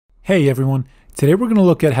Hey everyone, today we're going to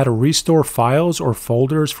look at how to restore files or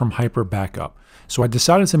folders from Hyper Backup. So I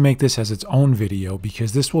decided to make this as its own video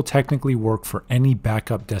because this will technically work for any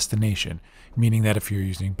backup destination, meaning that if you're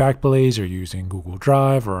using Backblaze or using Google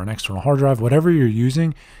Drive or an external hard drive, whatever you're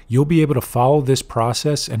using, you'll be able to follow this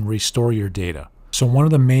process and restore your data. So one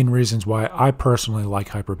of the main reasons why I personally like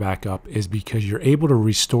Hyper Backup is because you're able to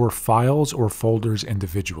restore files or folders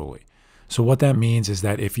individually. So what that means is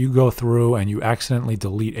that if you go through and you accidentally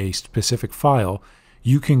delete a specific file,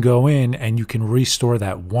 you can go in and you can restore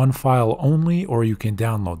that one file only, or you can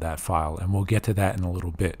download that file, and we'll get to that in a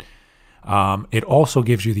little bit. It also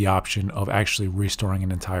gives you the option of actually restoring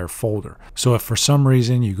an entire folder. So if for some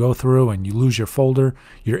reason you go through and you lose your folder,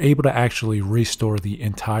 you're able to actually restore the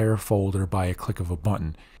entire folder by a click of a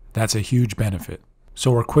button. That's a huge benefit.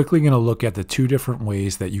 So we're quickly going to look at the two different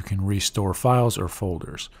ways that you can restore files or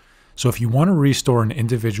folders. So if you want to restore an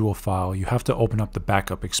individual file, you have to open up the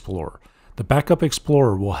Backup Explorer. The Backup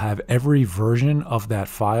Explorer will have every version of that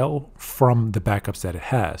file from the backups that it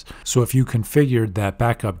has. So if you configured that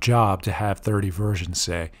backup job to have 30 versions,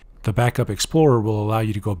 say, the Backup Explorer will allow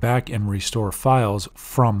you to go back and restore files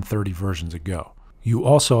from 30 versions ago. You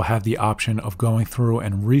also have the option of going through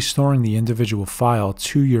and restoring the individual file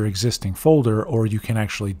to your existing folder, or you can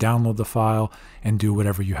actually download the file and do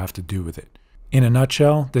whatever you have to do with it. In a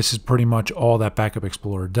nutshell, this is pretty much all that Backup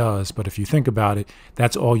Explorer does, but if you think about it,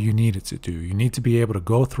 that's all you need it to do. You need to be able to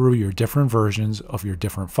go through your different versions of your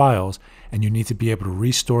different files, and you need to be able to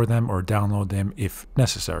restore them or download them if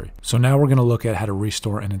necessary. So now we're going to look at how to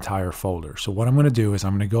restore an entire folder. So what I'm going to do is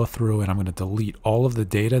I'm going to go through and I'm going to delete all of the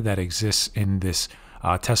data that exists in this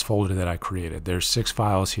test folder that I created. There's 6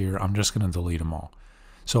 files here. I'm just going to delete them all.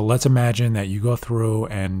 So let's imagine that you go through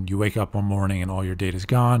and you wake up one morning and all your data is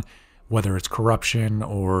gone. Whether it's corruption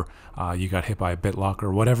or you got hit by a BitLocker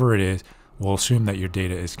or whatever it is, we'll assume that your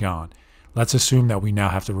data is gone. Let's assume that we now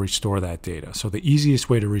have to restore that data. So the easiest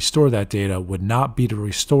way to restore that data would not be to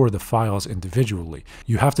restore the files individually.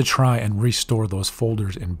 You have to try and restore those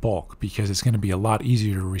folders in bulk because it's going to be a lot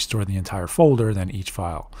easier to restore the entire folder than each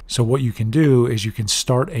file. So what you can do is you can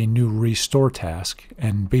start a new restore task,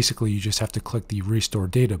 and basically you just have to click the restore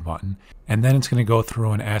data button, and then it's going to go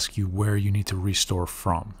through and ask you where you need to restore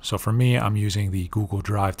from. So for me, I'm using the Google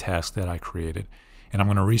Drive task that I created. And I'm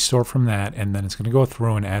going to restore from that, and then it's going to go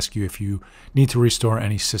through and ask you if you need to restore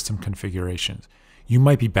any system configurations. You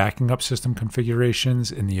might be backing up system configurations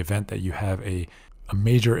in the event that you have a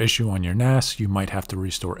major issue on your NAS. You might have to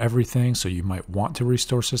restore everything, so you might want to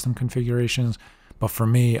restore system configurations. But for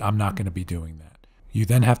me, I'm not going to be doing that. You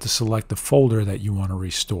then have to select the folder that you want to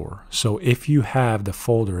restore. So if you have the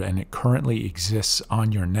folder and it currently exists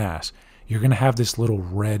on your NAS, you're going to have this little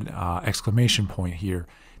red exclamation point here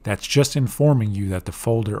that's just informing you that the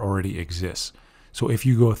folder already exists. So if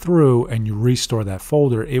you go through and you restore that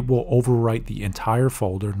folder, it will overwrite the entire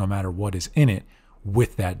folder, no matter what is in it,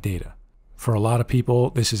 with that data. For a lot of people,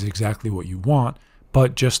 this is exactly what you want,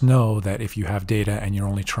 but just know that if you have data and you're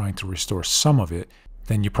only trying to restore some of it,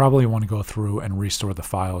 then you probably want to go through and restore the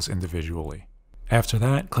files individually. After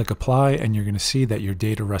that, click Apply, and you're going to see that your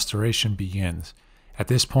data restoration begins. At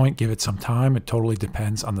this point, give it some time. It totally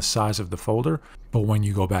depends on the size of the folder, but when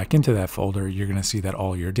you go back into that folder, you're going to see that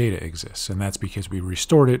all your data exists, and that's because we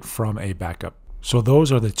restored it from a backup. So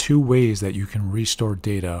those are the two ways that you can restore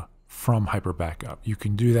data from Hyper Backup. You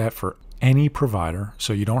can do that for any provider,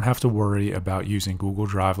 so you don't have to worry about using Google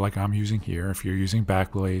Drive like I'm using here. If you're using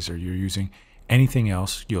Backblaze or you're using anything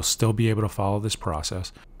else, you'll still be able to follow this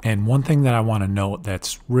process. And one thing that I want to note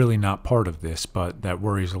that's really not part of this, but that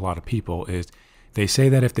worries a lot of people, is they say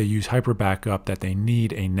that if they use Hyper Backup that they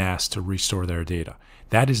need a NAS to restore their data.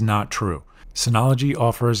 That is not true. Synology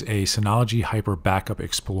offers a Synology Hyper Backup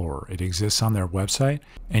Explorer. It exists on their website,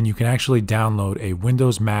 and you can actually download a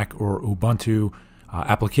Windows, Mac, or Ubuntu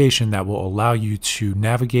application that will allow you to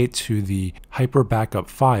navigate to the Hyper Backup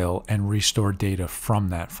file and restore data from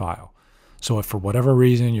that file. So if for whatever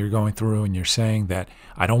reason you're going through and you're saying that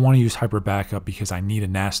I don't want to use Hyper Backup because I need a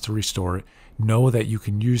NAS to restore it, know that you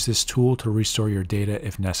can use this tool to restore your data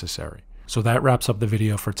if necessary. So that wraps up the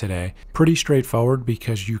video for today. Pretty straightforward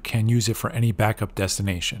because you can use it for any backup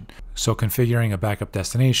destination. So configuring a backup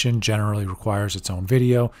destination generally requires its own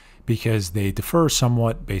video because they differ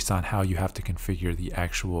somewhat based on how you have to configure the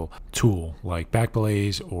actual tool like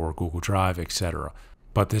Backblaze or Google Drive, etc.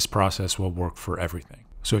 But this process will work for everything.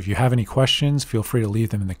 So if you have any questions, feel free to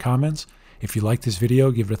leave them in the comments. If you like this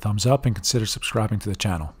video, give it a thumbs up and consider subscribing to the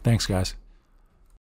channel. Thanks, guys.